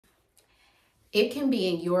It can be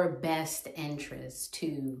in your best interest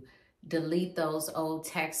to delete those old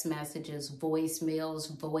text messages,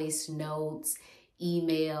 voicemails, voice notes,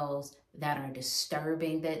 emails that are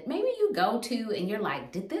disturbing, that maybe you go to and you're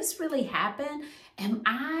like, did this really happen? Am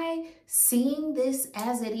I seeing this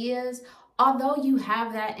as it is? Although you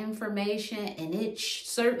have that information and it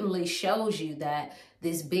certainly shows you that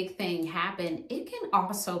this big thing happened, it can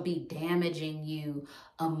also be damaging you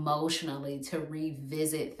emotionally to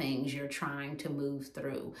revisit things you're trying to move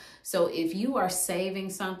through. So if you are saving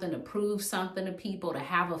something to prove something to people, to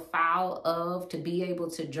have a file of, to be able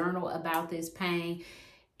to journal about this pain,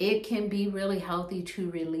 it can be really healthy to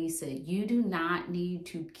release it. You do not need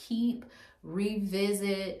to keep,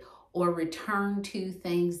 revisit, or return to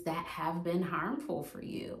things that have been harmful for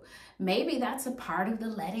you. Maybe that's a part of the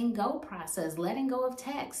letting go process, letting go of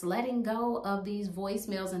text, letting go of these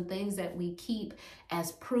voicemails and things that we keep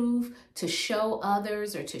as proof to show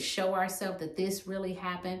others or to show ourselves that this really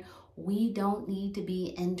happened. We don't need to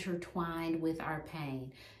be intertwined with our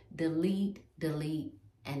pain. Delete, delete,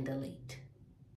 and delete.